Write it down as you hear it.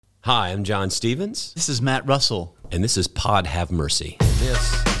Hi, I'm John Stevens, This is Matt Russell. and this is Pod Have Mercy.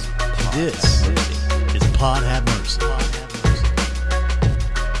 This is Pod Have Mercy.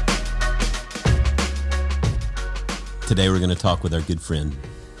 Today we're going to talk with our good friend,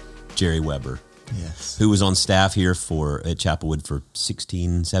 Jerry Weber, Yes. who was on staff here at Chapelwood for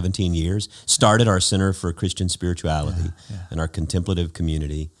 16, 17 years, started our Center for Christian Spirituality and our contemplative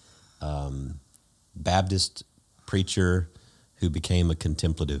community, Baptist preacher who became a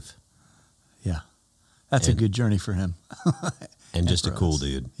contemplative, Yeah. That's a good journey for him. and just a for cool us.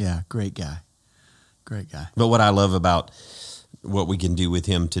 dude. Yeah, great guy. Great guy. But what I love about what we can do with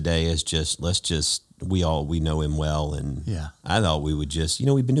him today is we know him well, and Yeah. I thought we would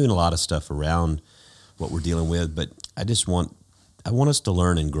we've been doing a lot of stuff around what we're dealing with, but I want us to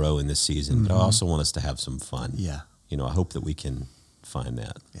learn and grow in this season, but I also want us to have some fun. Yeah. I hope that we can find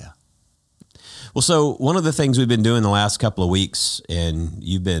that. Yeah. Well, so one of the things we've been doing the last couple of weeks, and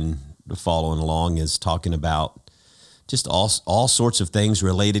you've been following along, is talking about just all sorts of things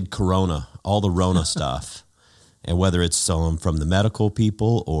related Corona, all the Rona stuff, and whether it's from the medical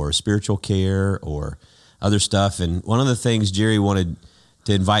people or spiritual care or other stuff. And one of the things Jerry wanted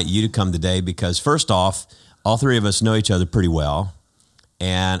to invite you to come today, because first off, all three of us know each other pretty well,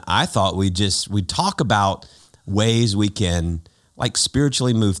 and I thought we'd talk about ways we can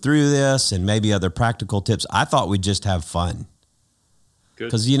spiritually move through this and maybe other practical tips. I thought we'd just have fun. Good.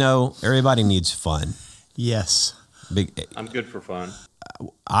 Because, everybody needs fun. Yes. I'm good for fun.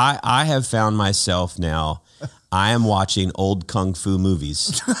 I have found myself now, I am watching old Kung Fu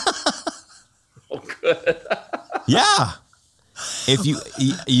movies. Oh, good. Yeah. If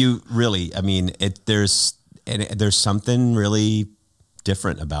you really, there's something really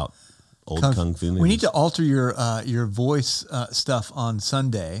different about old Kung Fu movies. We need to alter your voice stuff on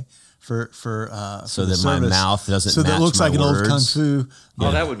Sunday for so the that my service, mouth doesn't so that match it looks my like an old words. Kung Fu.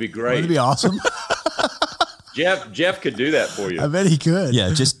 Oh, that would be Wouldn't it great. be awesome? Jeff could do that for I you. bet he could. Yeah,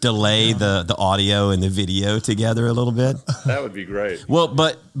 just delay the audio and the video together a little bit. That would be great. Well,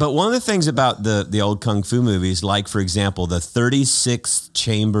 but one of the things about the old Kung Fu movies, like, for example, the 36th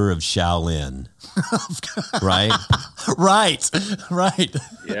Chamber of Shaolin, right? Right.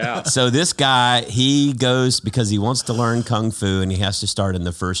 Yeah. So this guy, he goes because he wants to learn Kung Fu, and he has to start in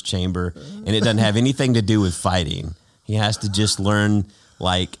the first chamber, and it doesn't have anything to do with fighting. He has to just learn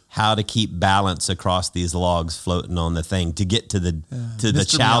how to keep balance across these logs floating on the thing to get to the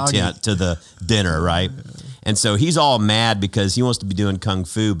Mr. chow Miyagi. tent, to the dinner, right? And so he's all mad because he wants to be doing Kung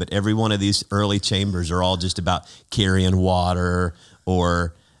Fu, but every one of these early chambers are all just about carrying water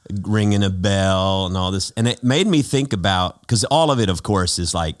or ringing a bell and all this. And it made me think about, because all of it, of course,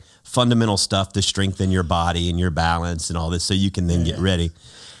 is fundamental stuff to strengthen your body and your balance and all this so you can then get ready.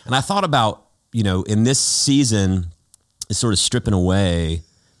 And I thought about, in this season, is sort of stripping away,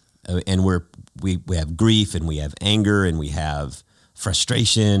 and we have grief, and we have anger, and we have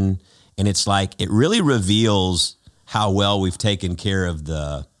frustration, and it's it really reveals how well we've taken care of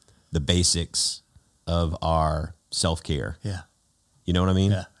the basics of our self-care. Yeah. You know what I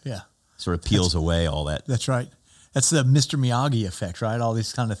mean? Yeah. Sort of peels away all that. That's right. That's the Mr. Miyagi effect, right? All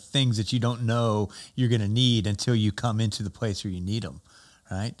these kind of things that you don't know you're going to need until you come into the place where you need them,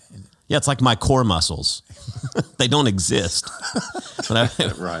 right? And Yeah, it's like my core muscles. They don't exist.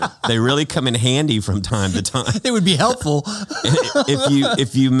 But Right. they really come in handy from time to time. it would be helpful.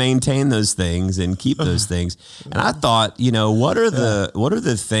 if you maintain those things and keep those things. And I thought, what are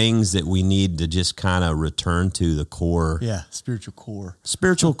the things that we need to just kind of return to the core,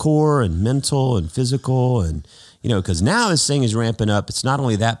 Spiritual core. and mental and physical, and because now this thing is ramping up. It's not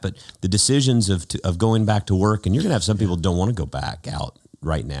only that, but the decisions of going back to work, and you're gonna have some people don't want to go back out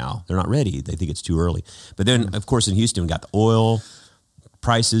right now. They're not ready. They think it's too early. But then, of course, in Houston, we got the oil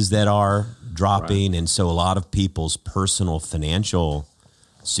prices that are dropping, and so a lot of people's personal financial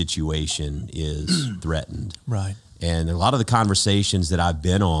situation is threatened. Right. And a lot of the conversations that I've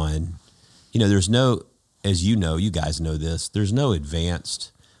been on, there's no, as you guys know this, there's no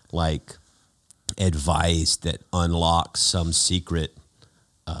advanced advice that unlocks some secret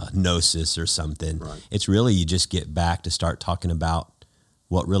gnosis or something. Right. It's really, you just get back to start talking about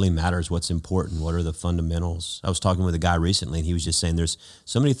what really matters, what's important, what are the fundamentals. I was talking with a guy recently, and he was just saying there's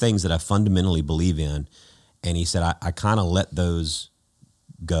so many things that I fundamentally believe in, and he said I kind of let those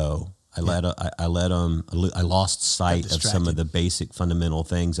go. I lost sight of some of the basic fundamental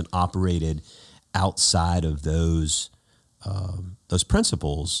things and operated outside of those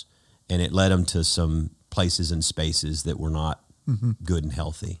principles, and it led him to some places and spaces that were not good and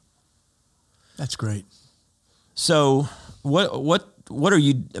healthy. That's great. So what are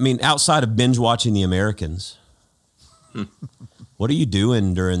you, outside of binge watching The Americans, What are you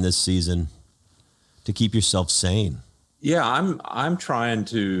doing during this season to keep yourself sane? Yeah, I'm trying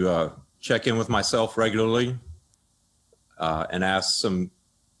to check in with myself regularly and ask some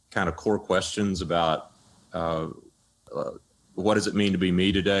kind of core questions about what does it mean to be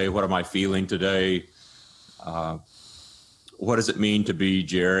me today? What am I feeling today? What does it mean to be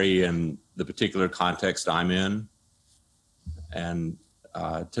Jerry in the particular context I'm in? And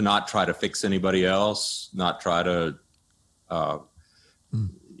to not try to fix anybody else, not try to,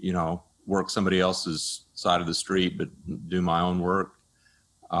 work somebody else's side of the street, but do my own work.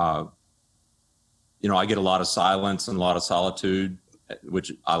 I get a lot of silence and a lot of solitude,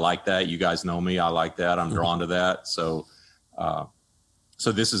 which I like that. You guys know me. I like that. I'm drawn to that. So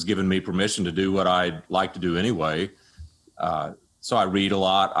this has given me permission to do what I'd like to do anyway. So I read a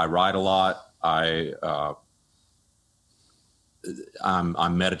lot. I write a lot.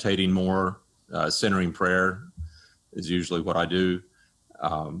 I'm meditating more. Centering prayer is usually what I do.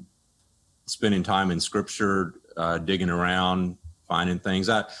 Spending time in scripture, digging around, finding things.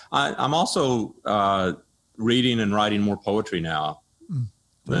 I'm also reading and writing more poetry now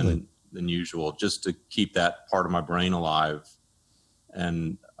than usual, just to keep that part of my brain alive.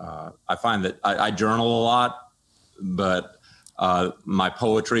 And I find that I journal a lot, but my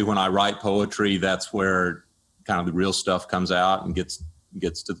poetry, when I write poetry, that's where kind of the real stuff comes out and gets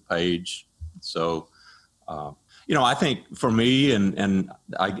to the page. So, I think for me, and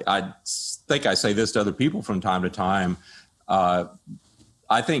I think I say this to other people from time to time, I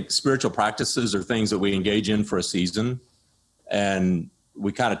think spiritual practices are things that we engage in for a season, and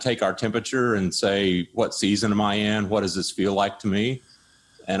we kind of take our temperature and say, what season am I in? What does this feel like to me?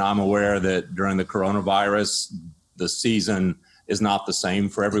 And I'm aware that during the coronavirus, the season is not the same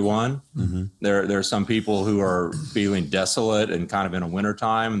for everyone. Mm-hmm. There are some people who are feeling desolate and kind of in a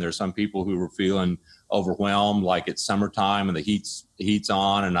wintertime, and there's some people who are feeling overwhelmed, like it's summertime and the heat's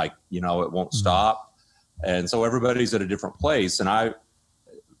on, and it won't stop. And so everybody's at a different place.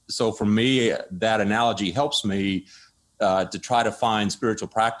 So for me, that analogy helps me to try to find spiritual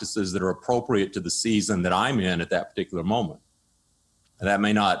practices that are appropriate to the season that I'm in at that particular moment. And that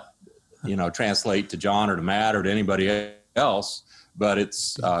may not, translate to John or to Matt or to anybody else, but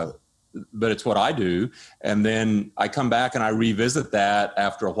it's what I do. And then I come back and I revisit that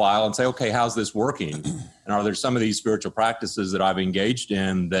after a while and say, okay, how's this working? And are there some of these spiritual practices that I've engaged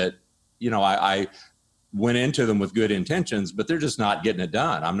in that, I went into them with good intentions, but they're just not getting it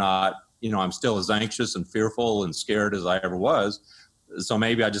done. I'm not, I'm still as anxious and fearful and scared as I ever was. So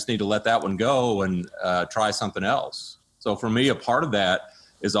maybe I just need to let that one go and try something else. So for me, a part of that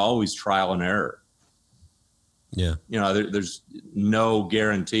is always trial and error. Yeah. There's no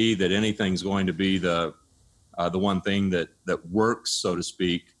guarantee that anything's going to be the one thing that works, so to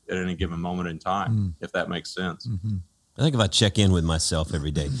speak, at any given moment in time, if that makes sense. Mm-hmm. I think if I check in with myself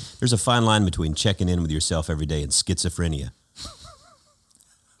every day, there's a fine line between checking in with yourself every day and schizophrenia.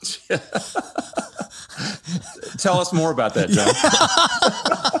 Tell us more about that, John.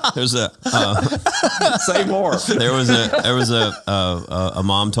 Say more. There was a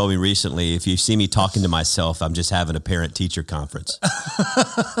mom told me recently, if you see me talking to myself, I'm just having a parent-teacher conference.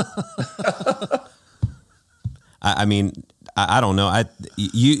 I don't know.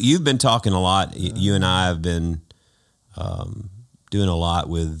 You've been talking a lot. You and I have been doing a lot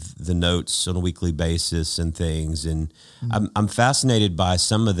with the notes on a weekly basis and things. And I'm fascinated by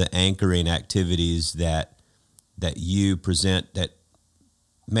some of the anchoring activities that you present that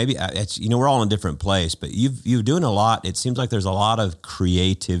maybe it's, we're all in a different place, but you're doing a lot. It seems like there's a lot of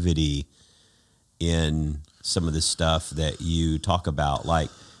creativity in some of the stuff that you talk about, like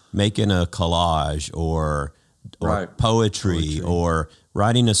making a collage or right. poetry or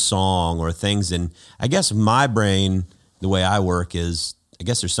writing a song or things. And I guess my brain, the way I work is, I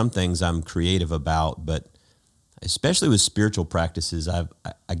guess there's some things I'm creative about, but especially with spiritual practices, I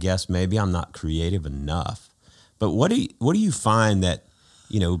guess maybe I'm not creative enough. But what do you find that,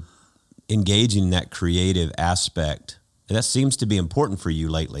 engaging in that creative aspect, and that seems to be important for you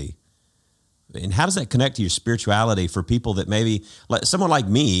lately? And how does that connect to your spirituality for people that maybe, like someone like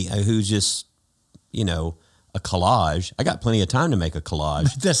me, who's just, a collage? I got plenty of time to make a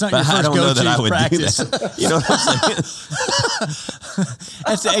collage. That's not your first go-to practice. Do that. You know what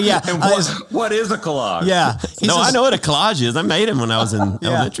I'm saying? Yeah. And what is a collage? Yeah. I know what a collage is. I made him when I was in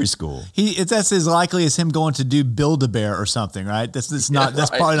elementary school. That's as likely as him going to do Build-A-Bear or something, right? That's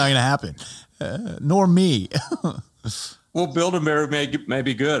probably not going to happen. Nor me. Well, Build-A-Bear may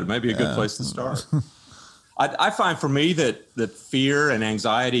be good. Maybe a good place to start. I find for me that fear and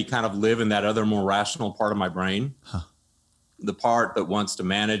anxiety kind of live in that other more rational part of my brain, the part that wants to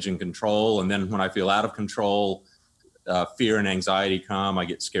manage and control. And then when I feel out of control, fear and anxiety come. I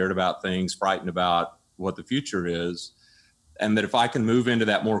get scared about things, frightened about what the future is. And that if I can move into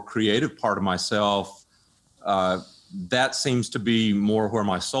that more creative part of myself, that seems to be more where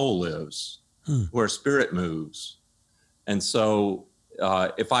my soul lives, where spirit moves. And so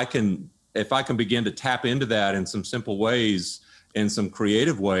if I can begin to tap into that in some simple ways, in some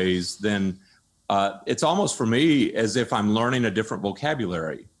creative ways, then it's almost for me as if I'm learning a different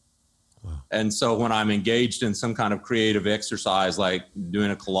vocabulary. Wow. And so when I'm engaged in some kind of creative exercise, like doing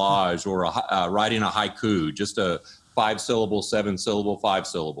a collage or writing a haiku, just a 5-syllable, 7-syllable, 5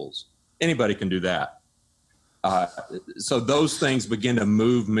 syllables, anybody can do that. So those things begin to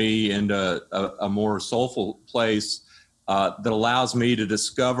move me into a more soulful place that allows me to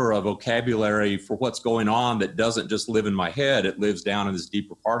discover a vocabulary for what's going on that doesn't just live in my head. It lives down in this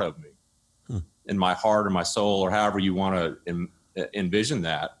deeper part of me, in my heart or my soul, or however you want to envision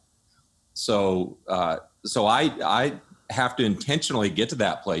that. So I have to intentionally get to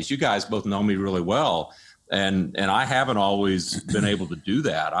that place. You guys both know me really well, and I haven't always been able to do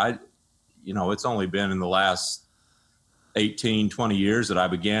that. It's only been in the last 18, 20 years that I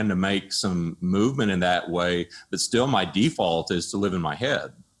began to make some movement in that way, but still my default is to live in my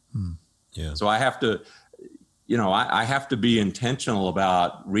head. Yeah. So I have to, I have to be intentional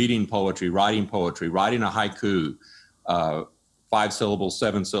about reading poetry, writing a haiku, 5 syllables,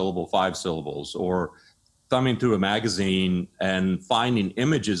 7 syllables, 5 syllables, or thumbing through a magazine and finding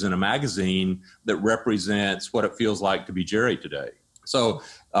images in a magazine that represents what it feels like to be Jerry today. So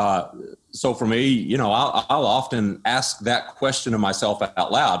for me, I'll often ask that question of myself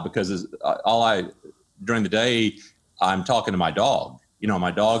out loud, because during the day, I'm talking to my dog.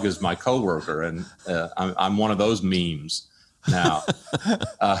 My dog is my coworker, and I'm one of those memes now.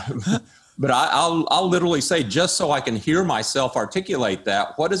 But I'll literally say, just so I can hear myself articulate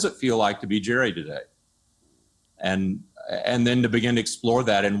that, what does it feel like to be Jerry today? And then to begin to explore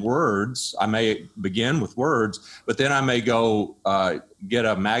that in words. I may begin with words, but then I may go get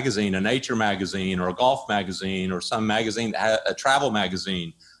a magazine, a nature magazine or a golf magazine or some magazine, a travel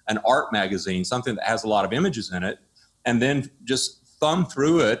magazine, an art magazine, something that has a lot of images in it, and then just thumb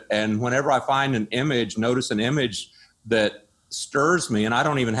through it. And whenever I find an image, notice an image that stirs me, and I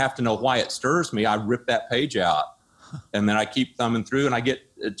don't even have to know why it stirs me, I rip that page out. And then I keep thumbing through, and I get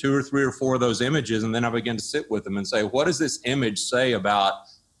 2 or 3 or 4 of those images, and then I begin to sit with them and say, what does this image say about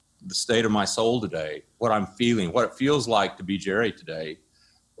the state of my soul today, what I'm feeling, what it feels like to be Jerry today?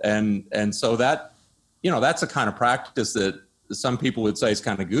 And so that, that's a kind of practice that some people would say is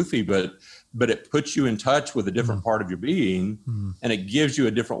kind of goofy, but it puts you in touch with a different part of your being, and it gives you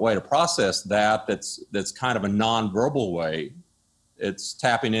a different way to process that's kind of a nonverbal way. It's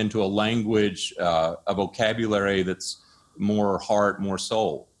tapping into a language, a vocabulary that's more heart, more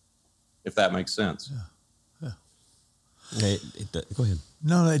soul, if that makes sense. Yeah. Go ahead.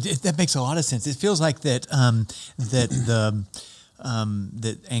 No, that makes a lot of sense. It feels like that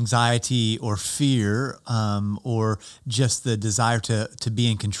that anxiety or fear or just the desire to be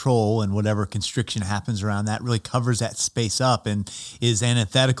in control and whatever constriction happens around that really covers that space up and is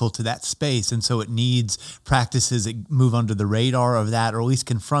antithetical to that space. And so it needs practices that move under the radar of that, or at least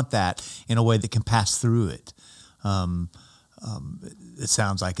confront that in a way that can pass through it. It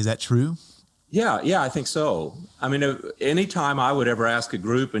sounds like, is that true? Yeah, I think so. I mean, anytime I would ever ask a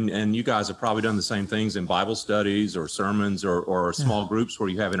group, and you guys have probably done the same things in Bible studies or sermons or small groups where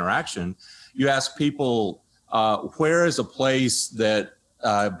you have interaction, you ask people, where is a place that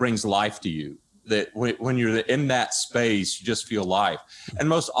brings life to you? That when you're in that space, you just feel life. And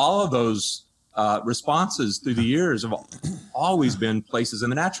most all of those responses through the years have always been places in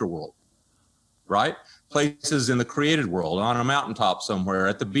the natural world, right? Places in the created world, on a mountaintop somewhere,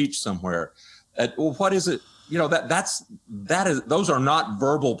 at the beach somewhere. Well, what is it? Those are not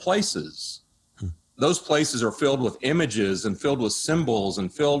verbal places. Those places are filled with images and filled with symbols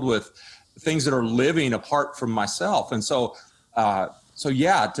and filled with things that are living apart from myself. And so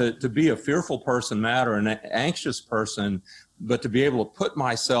to be a fearful person, or an anxious person, but to be able to put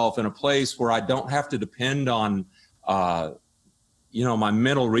myself in a place where I don't have to depend on, my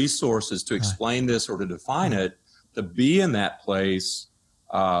mental resources to explain this or to define it, to be in that place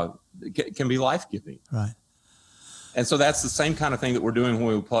can be life-giving. Right. And so that's the same kind of thing that we're doing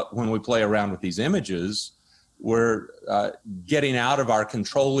when we play around with these images. We're getting out of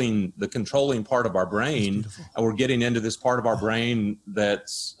the controlling part of our brain, and we're getting into this part of our brain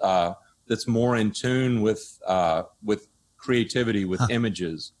that's more in tune with creativity, with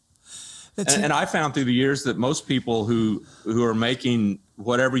images. And I found through the years that most people who are making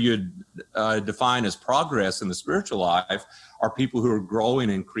whatever you'd define as progress in the spiritual life are people who are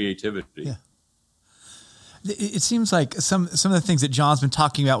growing in creativity. Yeah. It seems like some of the things that John's been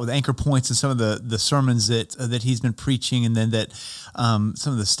talking about with anchor points and some of the sermons that he's been preaching, and then that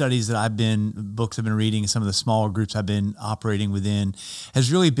some of the studies that books I've been reading, and some of the smaller groups I've been operating within,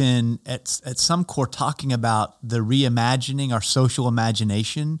 has really been at some core talking about the reimagining our social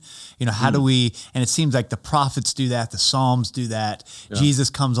imagination. How do we? And it seems like the prophets do that, the Psalms do that. Yeah. Jesus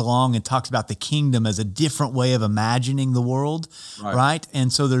comes along and talks about the kingdom as a different way of imagining the world, right?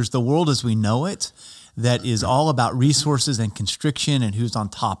 And so there's the world as we know it, that is all about resources and constriction and who's on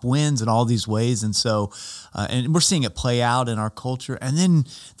top wins and all these ways. And so, and we're seeing it play out in our culture. And then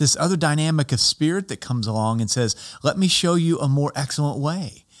this other dynamic of spirit that comes along and says, let me show you a more excellent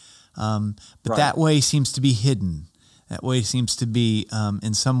way. But that way seems to be hidden. That way seems to be,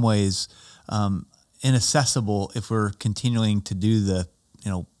 in some ways, inaccessible if we're continuing to do the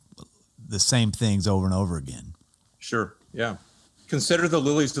same things over and over again. Sure. Yeah. Consider the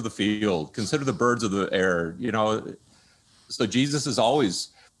lilies of the field. Consider the birds of the air. So Jesus is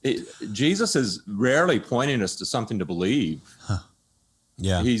rarely pointing us to something to believe. Huh.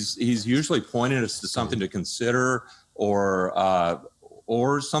 Yeah, he's usually pointing us to something to consider or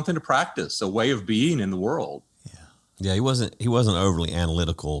something to practice, a way of being in the world. Yeah. He wasn't overly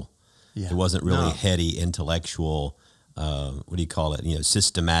analytical. Yeah. It wasn't really heady intellectual. What do you call it?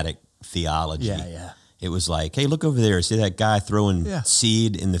 Systematic theology. Yeah. It was like, hey, look over there. See that guy throwing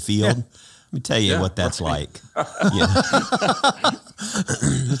seed in the field? Yeah. Let me tell you what that's like. Let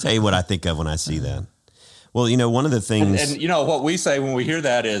me tell you what I think of when I see that. Well, one of the things... And what we say when we hear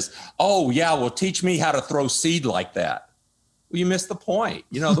that is, oh, yeah, well, teach me how to throw seed like that. Well, you missed the point.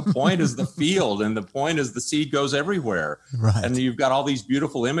 The point is the field, and the point is the seed goes everywhere. Right. And you've got all these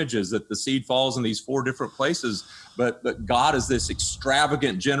beautiful images that the seed falls in these 4 different places, but God is this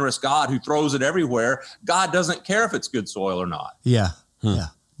extravagant, generous God who throws it everywhere. God doesn't care if it's good soil or not. Yeah. Yeah.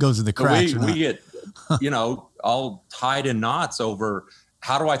 Goes in the cracks. We get, all tied in knots over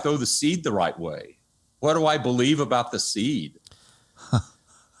how do I throw the seed the right way? What do I believe about the seed?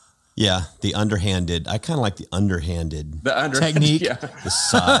 Yeah, the underhanded. I kind of like the underhanded technique. Yeah. The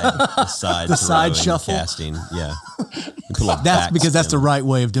side shuffle, casting. Yeah, that's because that's the right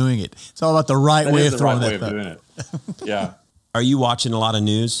way of doing it. It's all about the right way of throwing that. Doing it. Yeah. Are you watching a lot of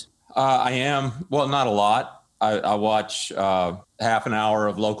news? I am. Well, not a lot. I watch half an hour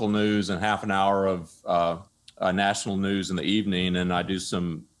of local news and half an hour of national news in the evening, and I do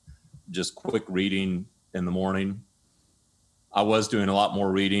some just quick reading in the morning. I was doing a lot more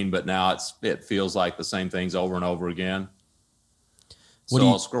reading, but now it feels like the same things over and over again. So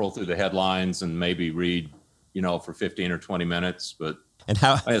I'll scroll through the headlines and maybe read, for 15 or 20 minutes. But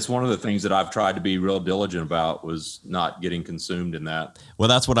it's one of the things that I've tried to be real diligent about, was not getting consumed in that. Well,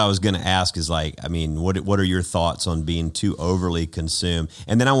 that's what I was going to ask is what are your thoughts on being too overly consumed?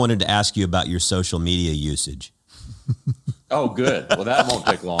 And then I wanted to ask you about your social media usage. Oh, good. Well, that won't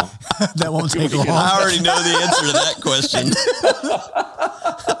take long. That won't take long. I already know the answer to that question.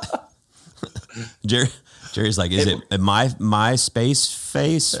 Jerry's like, is it my MySpace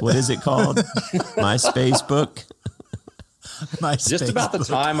face? What is it called? MySpace book? Just about the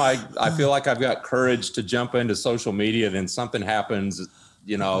time I feel like I've got courage to jump into social media, then something happens,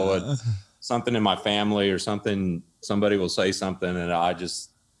 something in my family or something, somebody will say something, and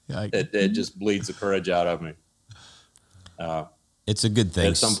it just bleeds the courage out of me. It's a good thing.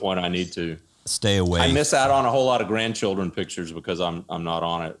 At some point, I need to stay away. I miss out on a whole lot of grandchildren pictures because I'm not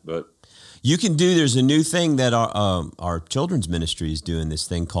on it. But you can do. There's a new thing that our children's ministry is doing. This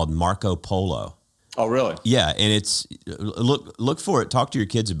thing called Marco Polo. Oh, really? Yeah, and it's look for it. Talk to your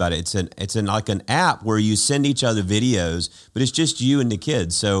kids about it. It's like an app where you send each other videos, but it's just you and the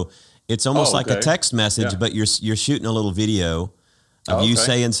kids. So it's almost like a text message, but you're shooting a little video of you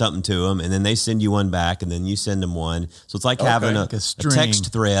saying something to them, and then they send you one back, and then you send them one. So it's like having a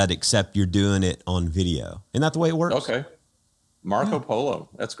text thread, except you're doing it on video. Isn't that the way it works? Okay. Marco Polo.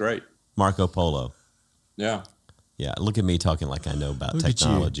 That's great. Marco Polo. Yeah. Yeah. Look at me talking like I know about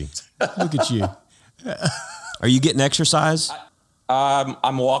technology. Look at you. Are you getting exercise?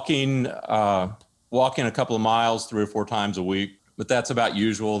 I'm walking a couple of miles 3 or 4 times a week, but that's about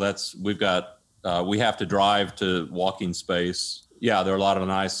usual. We have to drive to walking space. Yeah, there are a lot of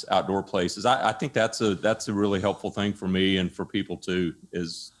nice outdoor places. I think that's a really helpful thing for me and for people too,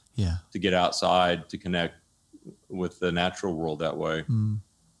 is to get outside, to connect with the natural world that way. Mm.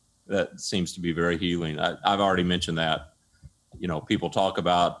 That seems to be very healing. I've already mentioned that. People talk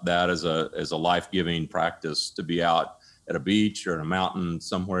about that as a life-giving practice, to be out at a beach or in a mountain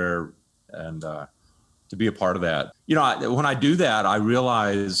somewhere and to be a part of that. When I do that, I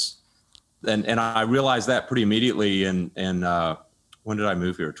realize, and I realized that pretty immediately. And when did I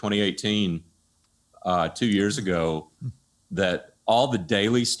move here? 2018. 2 years ago that all the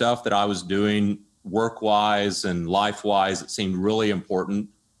daily stuff that I was doing work-wise and life-wise that seemed really important,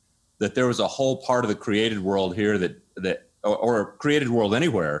 that there was a whole part of the created world here that or created world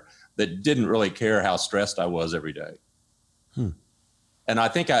anywhere that didn't really care how stressed I was every day. And I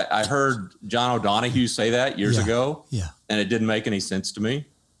think I heard John O'Donohue say that years ago, and it didn't make any sense to me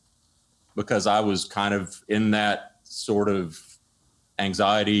because I was kind of in that sort of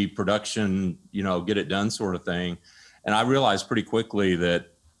anxiety production, get it done sort of thing. And I realized pretty quickly that,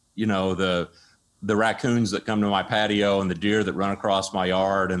 the raccoons that come to my patio and the deer that run across my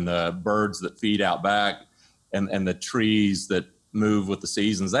yard and the birds that feed out back and the trees that move with the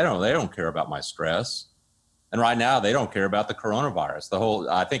seasons, they don't care about my stress. And right now they don't care about the coronavirus.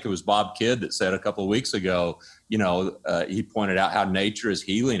 I think it was Bob Kidd that said a couple of weeks ago, he pointed out how nature is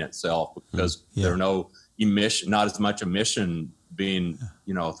healing itself because there are no emission, not as much emission being,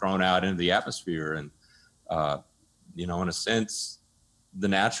 thrown out into the atmosphere. And, in a sense, the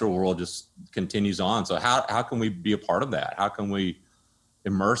natural world just continues on. So how can we be a part of that? How can we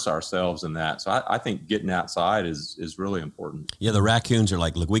immerse ourselves in that? So I think getting outside is really important. Yeah, the raccoons are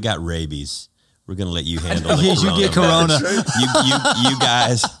like, look, we got rabies. We're going to let you handle it. You get corona. you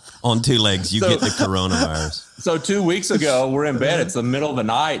guys on two legs, get the coronavirus. So 2 weeks ago, we're in bed. It's the middle of the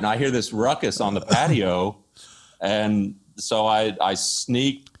night, and I hear this ruckus on the patio. And so I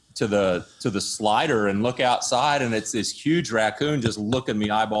sneak to the slider and look outside, and it's this huge raccoon just looking me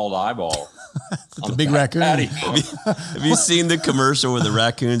eyeball to eyeball. It's a big raccoon. Have you seen the commercial where the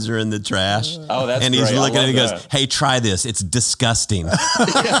raccoons are in the trash? Oh, that's and he's great. looking at it and goes, "Hey, try this. It's disgusting."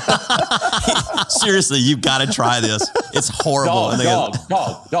 Seriously, you've got to try this. It's horrible. Dog.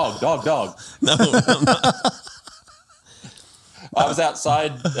 No. I was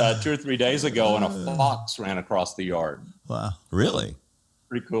outside 2 or 3 days ago, and a fox ran across the yard. Wow. Really?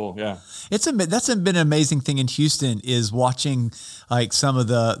 Pretty cool, yeah. That's been an amazing thing in Houston is watching like some of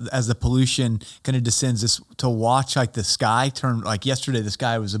as the pollution kind of descends to watch like the sky turn. Like yesterday, the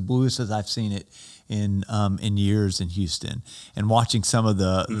sky was the bluest as I've seen it in years in Houston, and watching some of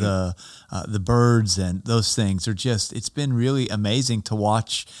the birds and those things are just, it's been really amazing to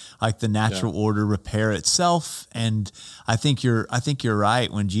watch like the natural order repair itself. And I think you're right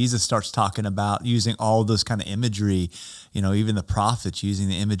when Jesus starts talking about using all those kind of imagery, even the prophets using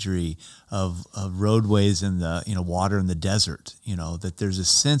the imagery of roadways and the, water in the desert, that there's a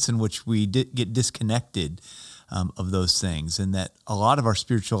sense in which we get disconnected of those things, and that a lot of our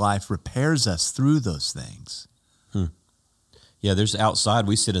spiritual life repairs us through those things. Yeah, there's outside,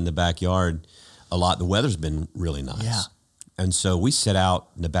 we sit in the backyard a lot. The weather's been really nice. Yeah. And so we sit out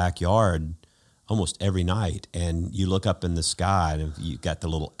in the backyard almost every night, and you look up in the sky, and you got the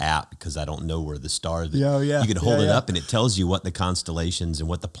little app, because I don't know where the stars. You can hold it up, and it tells you what the constellations and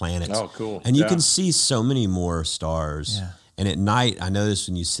what the planets. Oh, cool! And you can see so many more stars. Yeah. And at night, I notice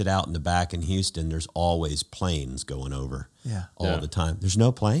when you sit out in the back in Houston, there's always planes going over. All the time. There's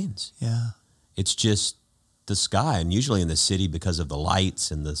no planes. Yeah. It's just the sky, and usually in the city, because of the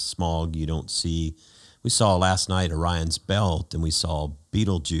lights and the smog, you don't see. We saw last night Orion's Belt, and we saw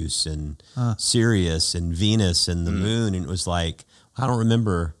Betelgeuse and Sirius and Venus and the moon, and it was like, I don't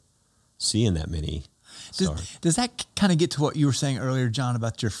remember seeing that many stars. Does that kind of get to what you were saying earlier, John,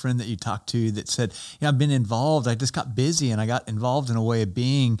 about your friend that you talked to that said, I've been involved, I just got busy, and I got involved in a way of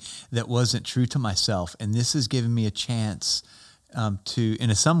being that wasn't true to myself, and this has given me a chance to,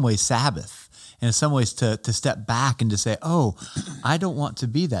 in some ways, Sabbath, and in some ways to step back and to say, oh, I don't want to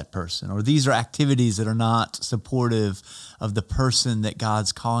be that person, or these are activities that are not supportive of the person that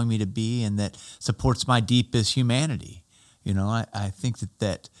God's calling me to be and that supports my deepest humanity. I think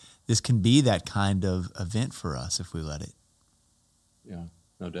that this can be that kind of event for us if we let it. Yeah,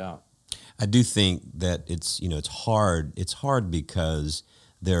 no doubt. I do think that it's hard. It's hard because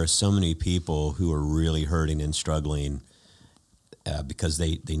there are so many people who are really hurting and struggling because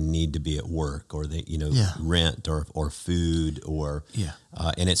they need to be at work, or they rent or food, or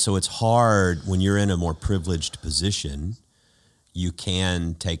and it's hard when you're in a more privileged position. You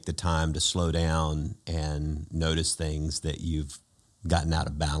can take the time to slow down and notice things that you've gotten out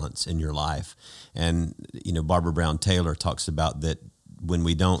of balance in your life. And Barbara Brown Taylor talks about that when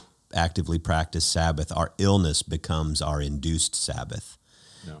we don't actively practice Sabbath, our illness becomes our induced Sabbath.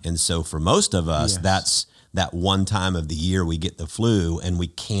 Yeah. And so for most of us, that's that one time of the year we get the flu and we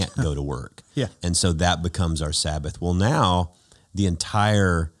can't go to work. And so that becomes our Sabbath. Well, now the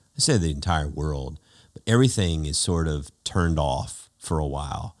entire world, but everything is sort of turned off for a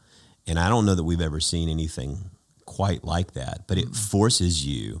while. And I don't know that we've ever seen anything quite like that, but it forces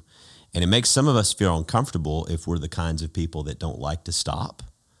you, and it makes some of us feel uncomfortable if we're the kinds of people that don't like to stop.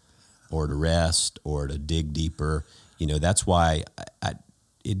 or to rest or to dig deeper. You know, that's why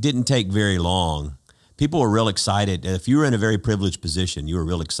it didn't take very long. People were real excited. If you were in a very privileged position, you were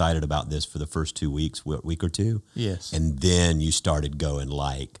real excited about this for the first 2 weeks, week or two. Yes. And then you started going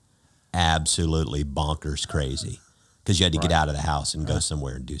like absolutely bonkers crazy because you had to get out of the house and go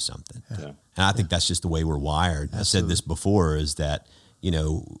somewhere and do something. Yeah. And I think that's just the way we're wired. Absolutely. I said this before, is that, you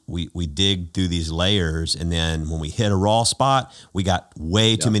know, we dig through these layers, and then when we hit a raw spot, we got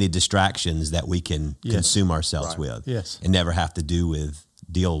way too many distractions that we can consume ourselves with and never have to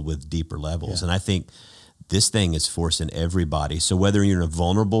deal with deeper levels. And I think this thing is forcing everybody. So whether you're in a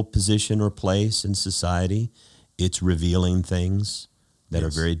vulnerable position or place in society, it's revealing things that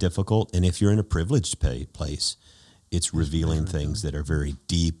are very difficult. And if you're in a privileged place, it's revealing things that are very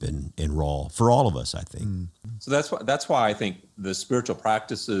deep and raw for all of us, I think. So that's why I think the spiritual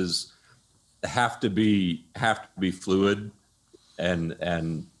practices have to be fluid,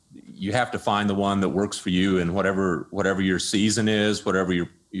 and you have to find the one that works for you in whatever your season is, whatever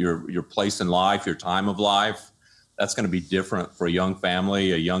your place in life, your time of life. That's going to be different for a young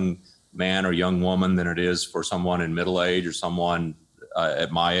family, a young man or young woman, than it is for someone in middle age or someone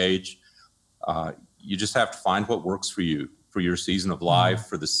at my age. You just have to find what works for you, for your season of life,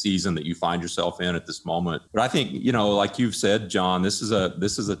 for the season that you find yourself in at this moment. But I think, you know, like you've said, John, this is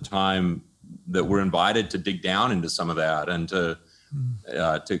a time that we're invited to dig down into some of that and to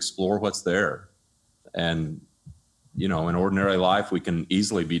explore what's there. And, you know, in ordinary life, we can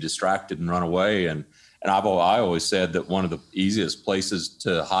easily be distracted and run away. And I always said that one of the easiest places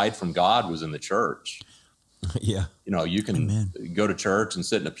to hide from God was in the church. Yeah. You know, you can go to church and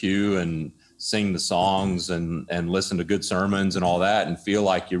sit in a pew and sing the songs and listen to good sermons and all that and feel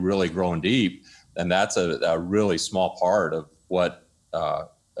like you're really growing deep. And that's a really small part of what,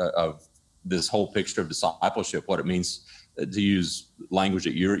 of this whole picture of discipleship, what it means to use language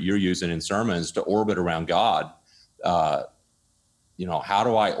that you're using in sermons, to orbit around God. You know, how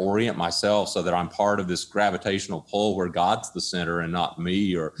do I orient myself so that I'm part of this gravitational pull where God's the center and not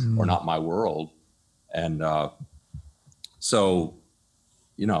me or not my world? And so,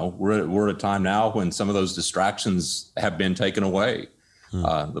 you know, we're at a time now when some of those distractions have been taken away,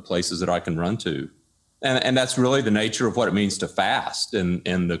 the places that I can run to. And that's really the nature of what it means to fast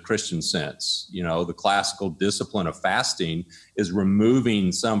in the Christian sense. You know, the classical discipline of fasting is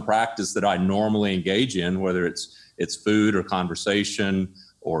removing some practice that I normally engage in, whether it's food or conversation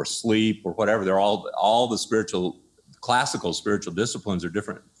or sleep or whatever. They're all the classical spiritual disciplines are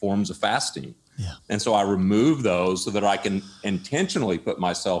different forms of fasting. Yeah. And so I remove those so that I can intentionally put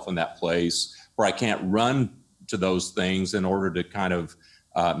myself in that place where I can't run to those things in order to kind of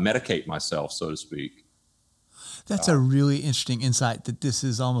medicate myself, so to speak. That's a really interesting insight, that this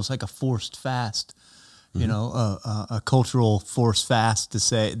is almost like a forced fast, you know, a cultural forced fast, to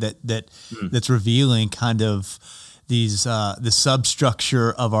say that's revealing kind of these the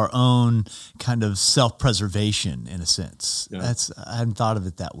substructure of our own kind of self-preservation, in a sense. Yeah. I hadn't thought of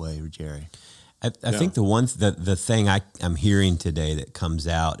it that way, Jerry. I think the thing I'm hearing today that comes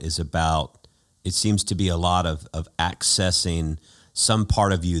out is about, it seems to be a lot of accessing some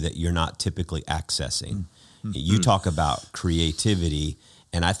part of you that you're not typically accessing. Mm-hmm. You talk about creativity,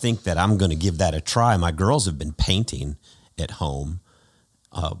 and I think that I'm going to give that a try. My girls have been painting at home,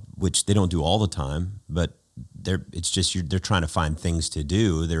 which they don't do all the time, but they're trying to find things to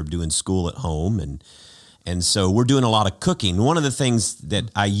do. They're doing school at home, and so we're doing a lot of cooking. One of the things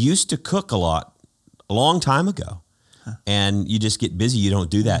that I used to cook a long time ago, and you just get busy. You don't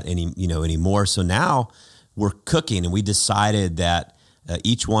do that anymore. So now we're cooking, and we decided that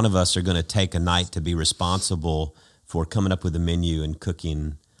each one of us are going to take a night to be responsible for coming up with a menu and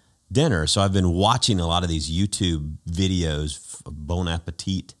cooking dinner. So I've been watching a lot of these YouTube videos, Bon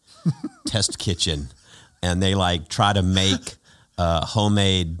Appetit, Test Kitchen, and they like try to make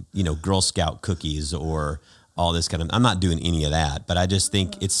homemade, Girl Scout cookies or all this kind of. I'm not doing any of that, but I just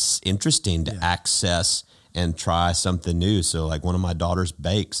think it's interesting to access and try something new. So like one of my daughters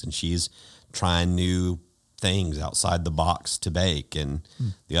bakes, and she's trying new things outside the box to bake, and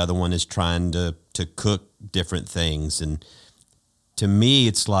the other one is trying to cook different things. And to me,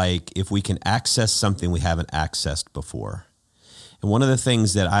 it's like if we can access something we haven't accessed before. And one of the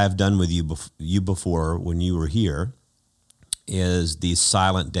things that I have done with you before when you were here is these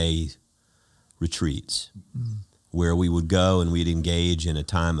silent day retreats, where we would go and we'd engage in a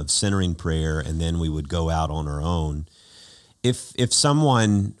time of centering prayer, and then we would go out on our own. If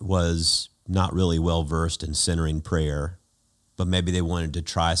someone was not really well versed in centering prayer, but maybe they wanted to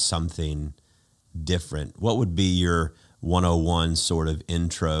try something different, what would be your 101 sort of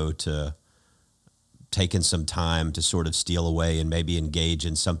intro to taken some time to sort of steal away and maybe engage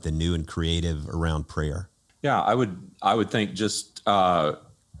in something new and creative around prayer? Yeah, I would think just to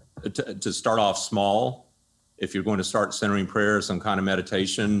start off small. If you're going to start centering prayer, some kind of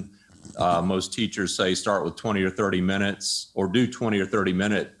meditation, most teachers say start with 20 or 30 minutes or do 20 or 30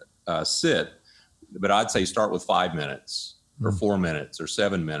 minute sit. But I'd say start with 5 minutes or 4 minutes or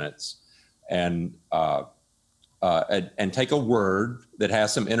 7 minutes and take a word that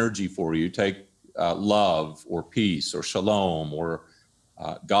has some energy for you. Take love or peace or shalom or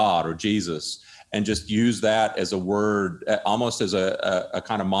God or Jesus, and just use that as a word, almost as a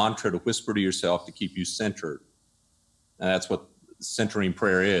kind of mantra to whisper to yourself to keep you centered. And that's what centering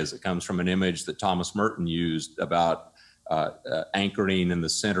prayer is. It comes from an image that Thomas Merton used about anchoring in the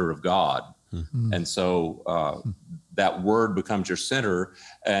center of God. Mm-hmm. And so that word becomes your center,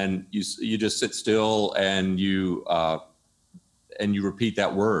 and you just sit still and you repeat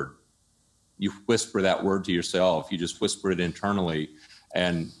that word. You whisper that word to yourself. You just whisper it internally.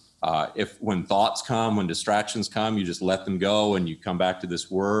 And when thoughts come, when distractions come, you just let them go and you come back to this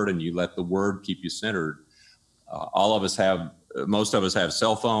word and you let the word keep you centered. Most of us have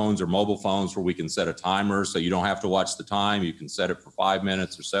cell phones or mobile phones where we can set a timer so you don't have to watch the time. You can set it for 5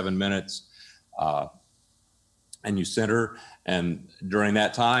 minutes or 7 minutes, and you center. And during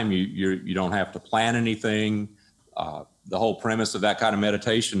that time, you don't have to plan anything. The whole premise of that kind of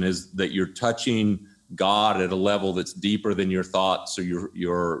meditation is that you're touching God at a level that's deeper than your thoughts or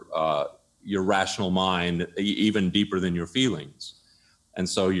your rational mind, even deeper than your feelings. And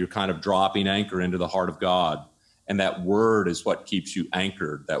so you're kind of dropping anchor into the heart of God. And that word is what keeps you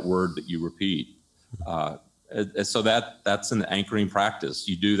anchored, that word that you repeat. So that's an anchoring practice.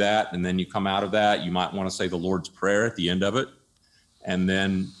 You do that, and then you come out of that. You might want to say the Lord's Prayer at the end of it, and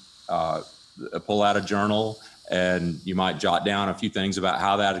then pull out a journal, and you might jot down a few things about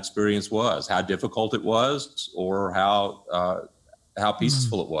how that experience was, how difficult it was, or how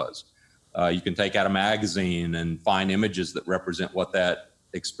peaceful it was. You can take out a magazine and find images that represent what that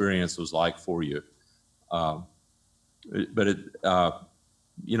experience was like for you. But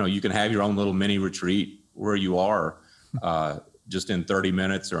you can have your own little mini retreat where you are, just in 30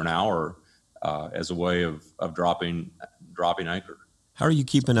 minutes or an hour, as a way of dropping anchor. How are you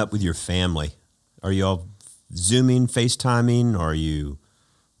keeping up with your family? Are you all Zooming, FaceTiming, or are you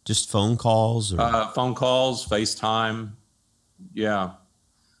just phone calls? Phone calls, FaceTime. Yeah.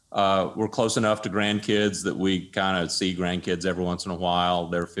 We're close enough to grandkids that we kind of see grandkids every once in a while.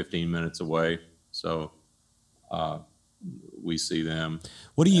 They're 15 minutes away. So, we see them.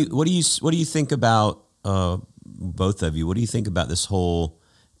 What do you think about, both of you? What do you think about this whole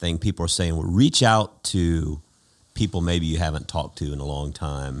thing? People are saying, well, reach out to people maybe you haven't talked to in a long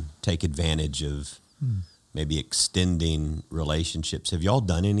time. Take advantage of maybe extending relationships. Have y'all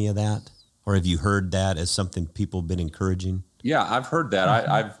done any of that? Or have you heard that as something people have been encouraging? Yeah, I've heard that.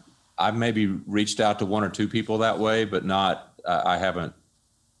 Mm-hmm. I've maybe reached out to one or two people that way, but not, I haven't.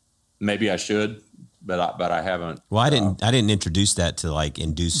 Maybe I should, but I haven't. Well, I didn't introduce that to like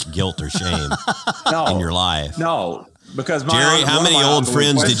induce guilt or shame in your life. No, because Jerry, how many old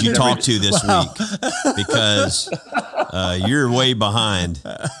friends did you talk to this week? Because you're way behind.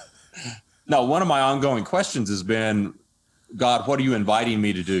 No, one of my ongoing questions has been, God, what are you inviting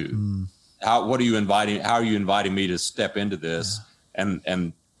me to do? How are you inviting me to step into this? Yeah.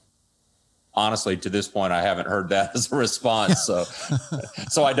 And honestly, to this point, I haven't heard that as a response. Yeah.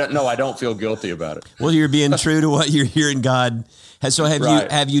 So I don't feel guilty about it. Well, you're being true to what you're hearing God. So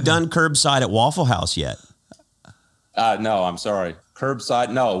have you done curbside at Waffle House yet? No, I'm sorry.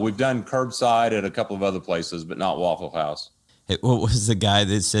 Curbside. No, we've done curbside at a couple of other places, but not Waffle House. What was the guy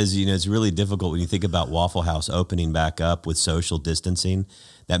that says, it's really difficult when you think about Waffle House opening back up with social distancing?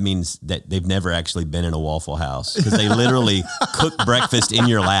 That means that they've never actually been in a Waffle House because they literally cook breakfast in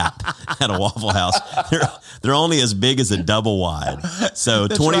your lap at a Waffle House. They're only as big as a double wide. So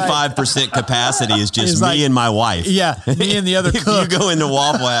 25% capacity is just me and my wife. Yeah, me and the other cook. You go into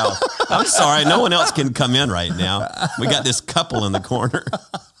Waffle House. I'm sorry, no one else can come in right now. We got this couple in the corner.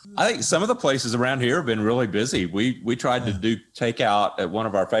 I think some of the places around here have been really busy. We tried to do takeout at one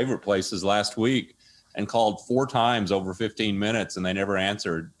of our favorite places last week and called 4 times over 15 minutes, and they never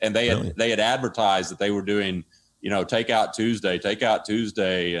answered. And they had advertised that they were doing, takeout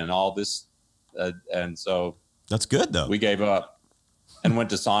Tuesday and all this. And so that's good though. We gave up and went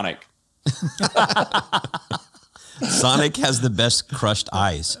to Sonic. Sonic has the best crushed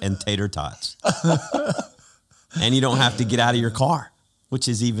ice and tater tots. And you don't have to get out of your car, which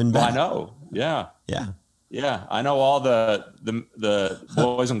is even better. Well, I know. Yeah. Yeah. Yeah. I know all the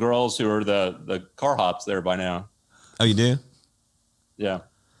boys and girls who are the car hops there by now. Oh, you do? Yeah.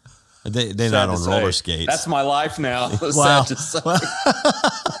 They're not on roller skates. That's my life now. Wow. Sad to say.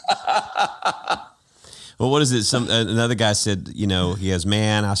 Well, what is it? Another guy said, he goes,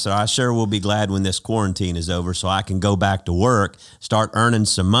 man, I said, I sure will be glad when this quarantine is over so I can go back to work, start earning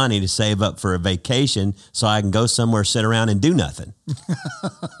some money to save up for a vacation so I can go somewhere, sit around and do nothing.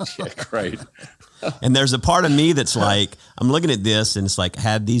 Yeah, great. And there's a part of me that's like, I'm looking at this and it's like,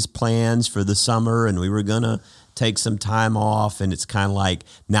 had these plans for the summer and we were going to take some time off. And it's kind of like,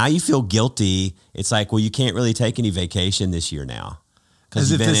 now you feel guilty. It's like, well, you can't really take any vacation this year now. As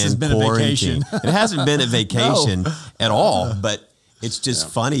if this has been a vacation. It hasn't been a vacation at all, but it's just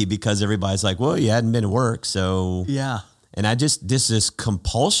funny because everybody's like, well, you hadn't been to work. So, yeah. And this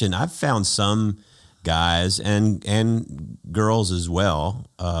compulsion. I've found some guys and girls as well,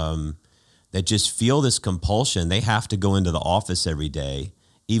 that just feel this compulsion. They have to go into the office every day,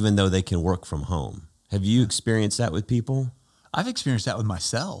 even though they can work from home. Have you experienced that with people? I've experienced that with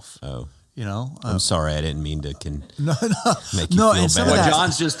myself. Oh. I'm sorry, I didn't mean to make you no, feel bad. Well,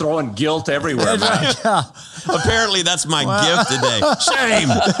 John's just throwing guilt everywhere, man. Yeah. Apparently, that's my gift today. Shame.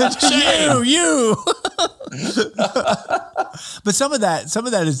 You. But some of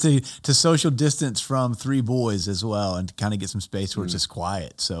that is to social distance from three boys as well, and to kind of get some space where it's just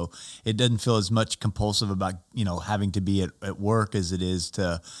quiet. So it doesn't feel as much compulsive about having to be at work as it is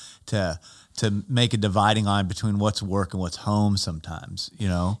to make a dividing line between what's work and what's home sometimes,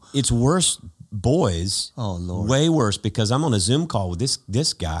 It's worse, boys. Oh, Lord. Way worse, because I'm on a Zoom call with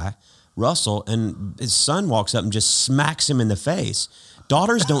this guy, Russell, and his son walks up and just smacks him in the face.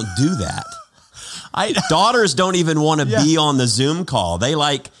 Daughters don't do that. Daughters don't even want to be on the Zoom call. They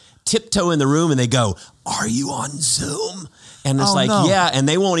tiptoe in the room and they go, "Are you on Zoom?" And it's yeah, and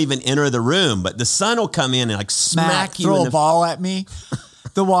they won't even enter the room. But the son will come in and smack you. Throw a ball at me.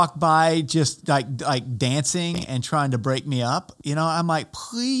 They'll walk by just like dancing and trying to break me up. I'm like,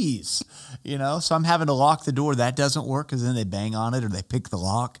 please, so I'm having to lock the door. That doesn't work because then they bang on it or they pick the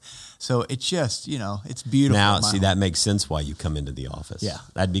lock. So it's just, it's beautiful. Now, see, that makes sense why you come into the office. Yeah.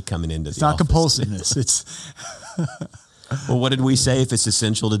 I'd be coming into the office. It's not compulsiveness. It's. Well, what did we say? If it's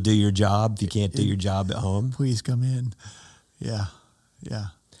essential to do your job, if you can't do your job at home, please come in. Yeah. Yeah.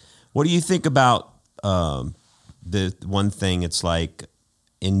 What do you think about the one thing? It's like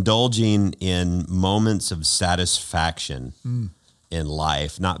indulging in moments of satisfaction in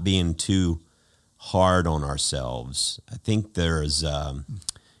life, not being too hard on ourselves. I think there's,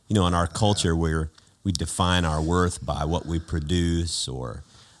 in our culture where we define our worth by what we produce or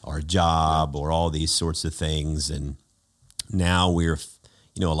our job or all these sorts of things. And now we're,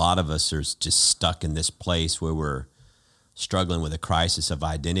 a lot of us are just stuck in this place where we're struggling with a crisis of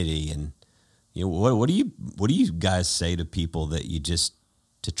identity. And, what do you guys say to people that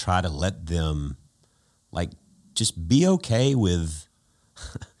to try to let them just be okay with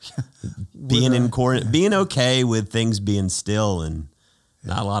being in quarantine, being okay with things being still and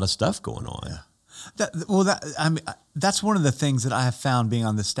not a lot of stuff going on. Yeah. That's one of the things that I have found being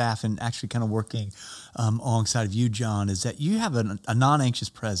on the staff and actually kind of working alongside of you, John, is that you have a non-anxious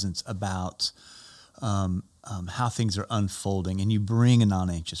presence about how things are unfolding, and you bring a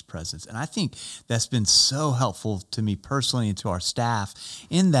non-anxious presence. And I think that's been so helpful to me personally and to our staff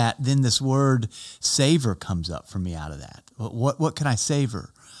in that then this word savor comes up for me out of that. What can I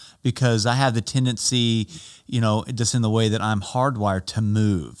savor? Because I have the tendency, just in the way that I'm hardwired to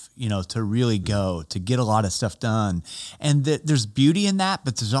move, to really go, to get a lot of stuff done. And there's beauty in that,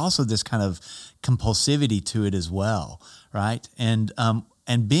 but there's also this kind of compulsivity to it as well, right? And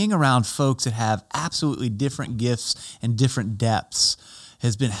being around folks that have absolutely different gifts and different depths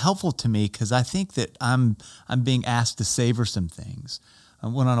has been helpful to me because I think that I'm being asked to savor some things. I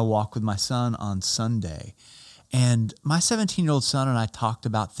went on a walk with my son on Sunday, and my 17-year-old son and I talked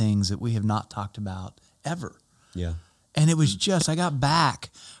about things that we have not talked about ever. Yeah. And it was just, I got back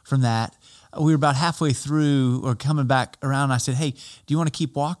from that. We were about halfway through or coming back around. And I said, "Hey, do you want to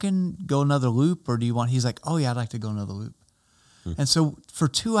keep walking, go another loop? Or he's like, "Oh yeah, I'd like to go another loop." And so for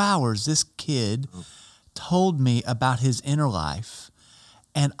 2 hours, this kid told me about his inner life.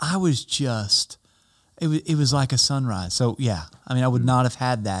 And I was just, it was like a sunrise. So yeah, I would not have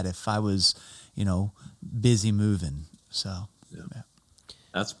had that if I was, busy moving. So yeah.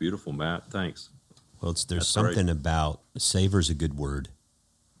 That's beautiful, Matt. Thanks. Well, there's something about savor's a good word.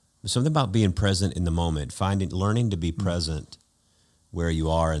 There's something about being present in the moment, learning to be present where you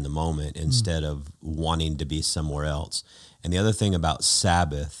are in the moment instead of wanting to be somewhere else. And the other thing about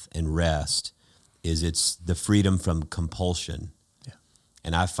Sabbath and rest is it's the freedom from compulsion. Yeah.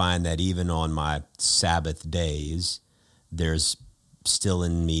 And I find that even on my Sabbath days, there's still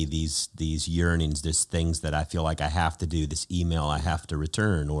in me these yearnings, these things that I feel like I have to do, this email I have to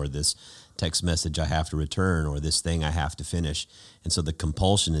return, or this text message I have to return, or this thing I have to finish. And so the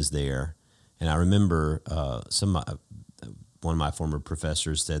compulsion is there. And I remember one of my former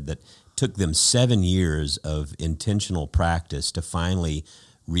professors said that it took them 7 years of intentional practice to finally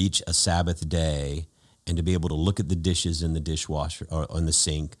reach a Sabbath day and to be able to look at the dishes in the dishwasher or in the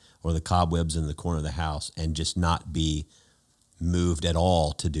sink or the cobwebs in the corner of the house and just not be moved at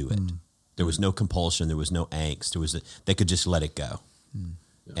all to do it. There was no compulsion. There was no angst. They could just let it go.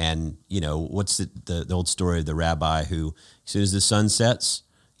 Yeah. And, what's the old story of the rabbi who, as soon as the sun sets,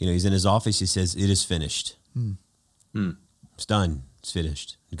 he's in his office, he says, "It is finished. It's done. It's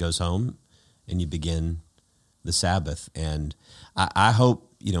finished." He goes home and you begin the Sabbath. And I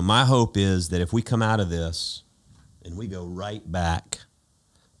hope, my hope is that if we come out of this and we go right back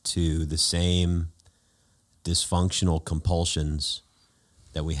to the same dysfunctional compulsions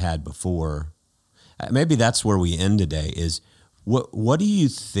that we had before, maybe that's where we end today. Is what do you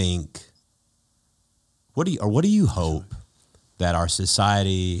think? What do you hope that our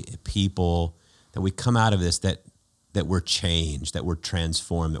society, people, that we come out of this that we're changed, that we're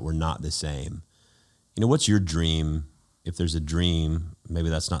transformed, that we're not the same? What's your dream? If there's a dream, maybe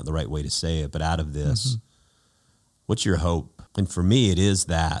that's not the right way to say it, but out of this, what's your hope? And for me, it is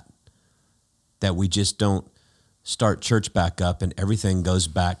that we just don't start church back up and everything goes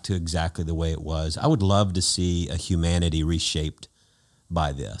back to exactly the way it was. I would love to see a humanity reshaped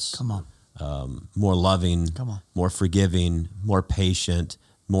by this. Come on. More loving, more forgiving, more patient,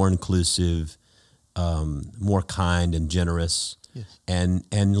 more inclusive, more kind and generous, yes.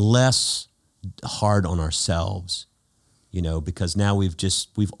 and less hard on ourselves, because now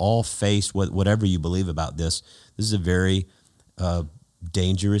we've all faced whatever you believe about this. This is a very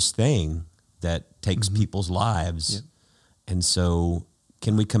dangerous thing that takes people's lives. Yep. And so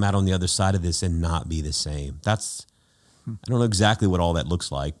can we come out on the other side of this and not be the same? I don't know exactly what all that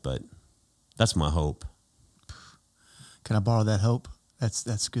looks like, but that's my hope. Can I borrow that hope?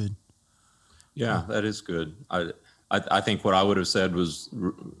 That's good. Yeah, that is good. I think what I would have said was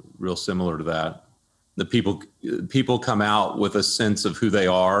real similar to that. The people come out with a sense of who they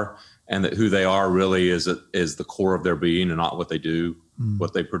are, and that who they are really is the core of their being and not what they do,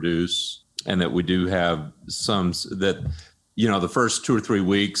 what they produce. And that we do have the first 2 or 3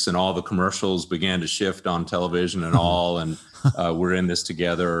 weeks and all the commercials began to shift on television and all, and we're in this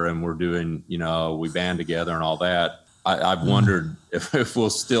together and we're doing, we band together and all that. I've wondered if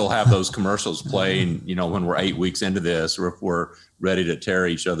we'll still have those commercials playing, when we're 8 weeks into this, or if we're ready to tear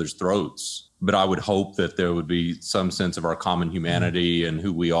each other's throats. But I would hope that there would be some sense of our common humanity and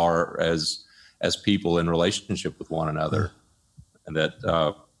who we are as people in relationship with one another, and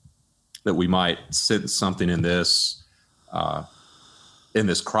that we might sense something in this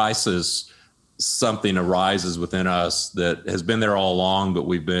crisis. Something arises within us that has been there all along, but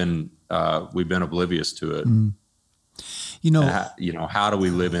we've been oblivious to it. How do we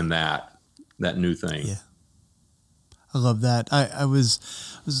live in that new thing? Yeah, I love that. I was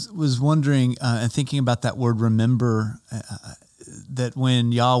wondering and thinking about that word "remember." That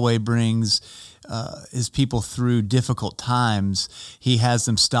when Yahweh brings his people through difficult times, he has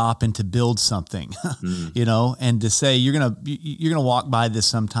them stop and to build something, and to say, you're gonna walk by this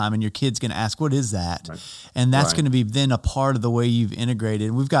sometime and your kid's gonna ask, what is that? Right. And that's going to be then a part of the way you've integrated.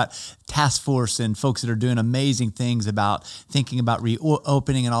 And we've got task force and folks that are doing amazing things about thinking about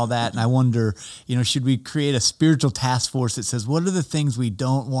reopening and all that. And I wonder, should we create a spiritual task force that says, what are the things we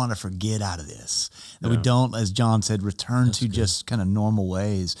don't want to forget out of this? That we don't, as John said, return that's to good. Just kind of normal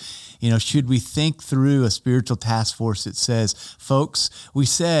ways. Should we think through a spiritual task force that says, folks, we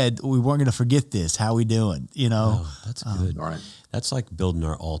said we weren't going to forget this. How we doing? Oh, that's good. All right. That's like building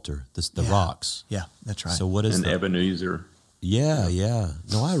our altar, the rocks. Yeah, that's right. So what is Ebenezer? Yeah.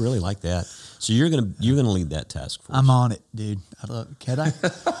 No, I really like that. So you're gonna lead that task force. I'm on it, dude. Can I?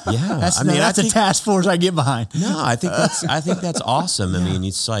 Yeah, that's a task force I get behind. No, I think that's awesome. I mean,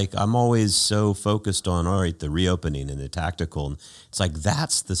 it's like I'm always so focused on the reopening and the tactical. And it's like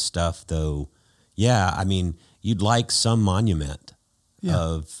that's the stuff, though. Yeah, I mean, you'd like some monument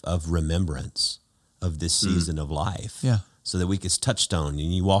of remembrance of this season of life. Yeah. So that we could touchstone,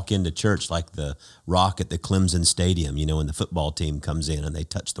 and you walk into church like the rock at the Clemson Stadium, when the football team comes in and they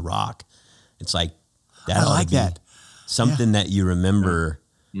touch the rock. It's like that. I like that. Something that you remember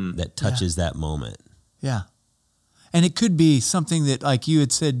that touches that moment. Yeah. And it could be something that, like you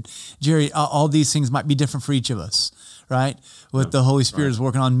had said, Jerry, all these things might be different for each of us, right? What the Holy Spirit is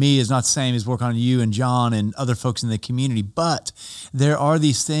working on me is not the same as working on you and John and other folks in the community. But there are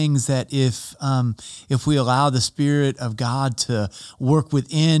these things that if we allow the Spirit of God to work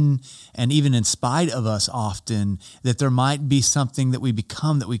within and even in spite of us often, that there might be something that we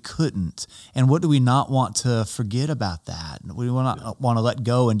become that we couldn't. And what do we not want to forget about that? We want to let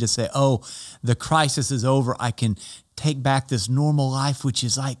go and just say, oh, the crisis is over. I can take back this normal life, which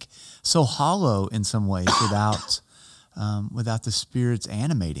is like so hollow in some ways without the Spirit's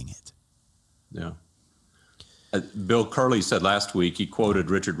animating it. Yeah. Bill Curley said last week, he quoted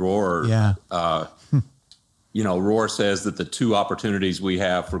Richard Rohr. Yeah. Rohr says that the two opportunities we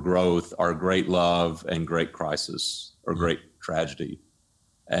have for growth are great love and great crisis or great tragedy.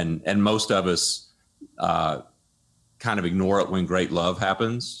 And most of us kind of ignore it when great love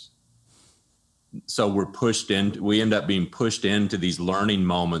happens. So we end up being pushed into these learning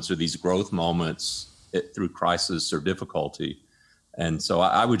moments or these growth moments through crisis or difficulty. And so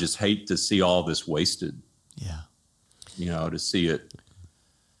I would just hate to see all this wasted. Yeah. To see it,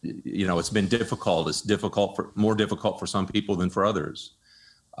 it's been difficult. It's more difficult for some people than for others.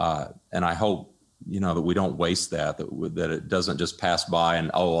 And I hope, that we don't waste that it doesn't just pass by and,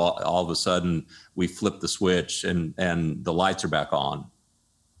 all of a sudden we flip the switch and the lights are back on.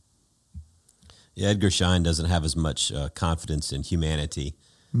 Yeah, Edgar Schein doesn't have as much confidence in humanity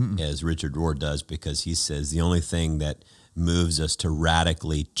as Richard Rohr does, because he says the only thing that moves us to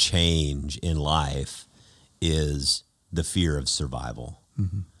radically change in life is the fear of survival.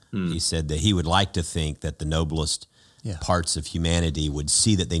 He said that he would like to think that the noblest parts of humanity would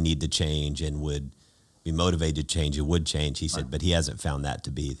see that they need to change and would be motivated to change and would change. He said, but he hasn't found that to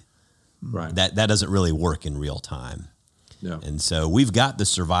be right. That doesn't really work in real time. Yeah. And so we've got the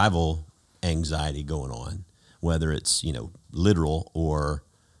survival anxiety going on, whether it's, literal or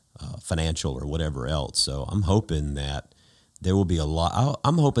financial or whatever else. So I'm hoping that there will be a lot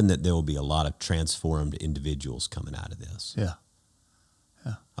of transformed individuals coming out of this. Yeah.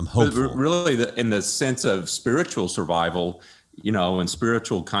 I'm hopeful. But really, in the sense of spiritual survival, and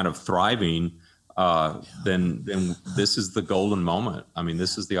spiritual kind of thriving, then this is the golden moment. I mean,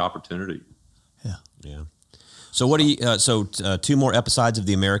 this is the opportunity. Yeah. So what do you? Two more episodes of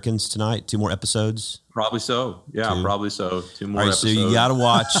The Americans tonight. 2 more episodes. Probably so. Yeah, probably so. 2 more. All right, episodes. so you got to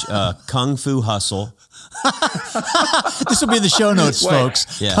watch Kung Fu Hustle. This will be in the show notes,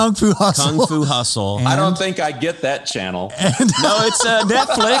 folks. Yeah. Kung Fu Hustle. Kung Fu Hustle. I don't think I get that channel. No, it's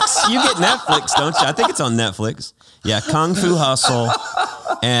Netflix. You get Netflix, don't you? I think it's on Netflix. Yeah, Kung Fu Hustle,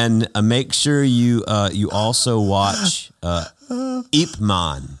 and make sure you also watch Ip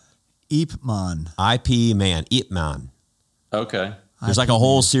Man. Ip Man. IP Man. Ip Man. Okay. There's like a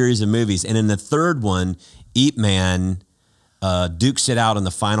whole series of movies, and in the third one, Ip Man dukes it out in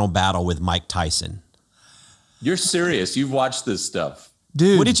the final battle with Mike Tyson. You're serious? You've watched this stuff,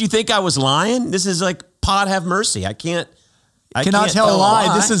 Dude. What did you think I was lying? This is like pod have mercy. I cannot tell a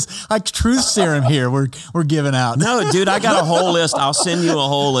lie. This is like truth serum here. We're giving out. No, dude, I got a whole list. I'll send you a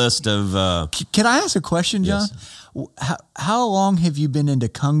whole list of. Can I ask a question, John? Yes. How long have you been into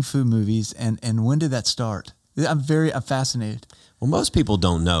kung fu movies, and when did that start? I'm fascinated. Well, most people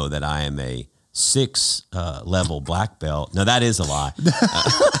don't know that I am a 6 level black belt. No, that is a lie.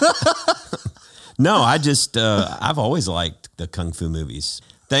 No, I've always liked the kung fu movies.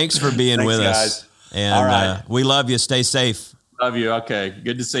 Thanks for being with us. Guys. And all right. We love you. Stay safe. Love you. Okay.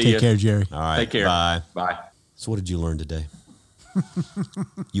 Good to see you. Take care, Jerry. All right. Take care. Bye. Bye. So what did you learn today?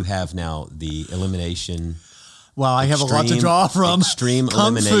 You have now the elimination. Well, I have a lot to draw from. Extreme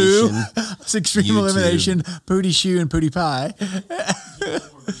Kung elimination. Fu, extreme YouTube. elimination, Pootie Shoe and Pootie Pie.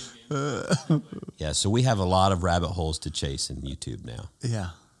 Yeah, so we have a lot of rabbit holes to chase in YouTube now. Yeah.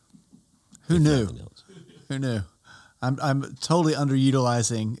 Who If knew? nothing else. Who knew? I'm totally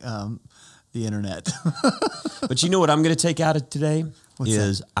underutilizing the internet. But you know what I'm going to take out of today What's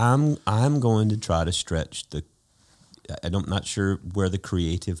is that? I'm going to try to stretch the. I'm not sure where the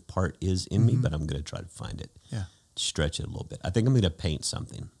creative part is in me, but I'm going to try to find it. Yeah. Stretch it a little bit. I think I'm going to paint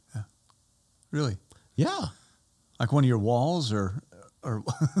something. Really? Yeah. Like one of your walls or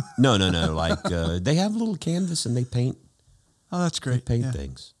No. Like they have a little canvas and they paint. Oh, that's They great. paint Yeah.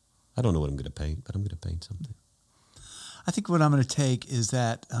 things. I don't know what I'm going to paint, but I'm going to paint something. I think what I'm going to take is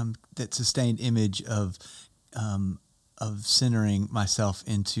that that sustained image of centering myself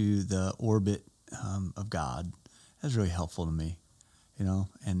into the orbit of God. That's really helpful to me,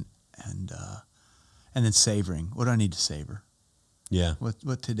 and then savoring. What do I need to savor? Yeah.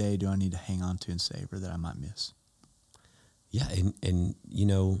 What today do I need to hang on to and savor that I might miss? Yeah, and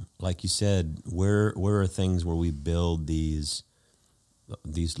like you said, where are things where we build these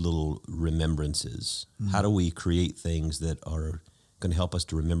these little remembrances? How do we create things that are going to help us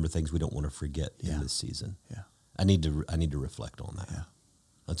to remember things we don't want to forget in this season? Yeah. I need to reflect on that. Yeah.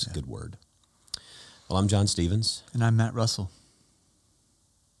 That's a good word. Well, I'm John Stevens. And I'm Matt Russell.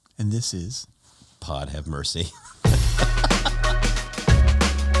 And this is Pod Have Mercy.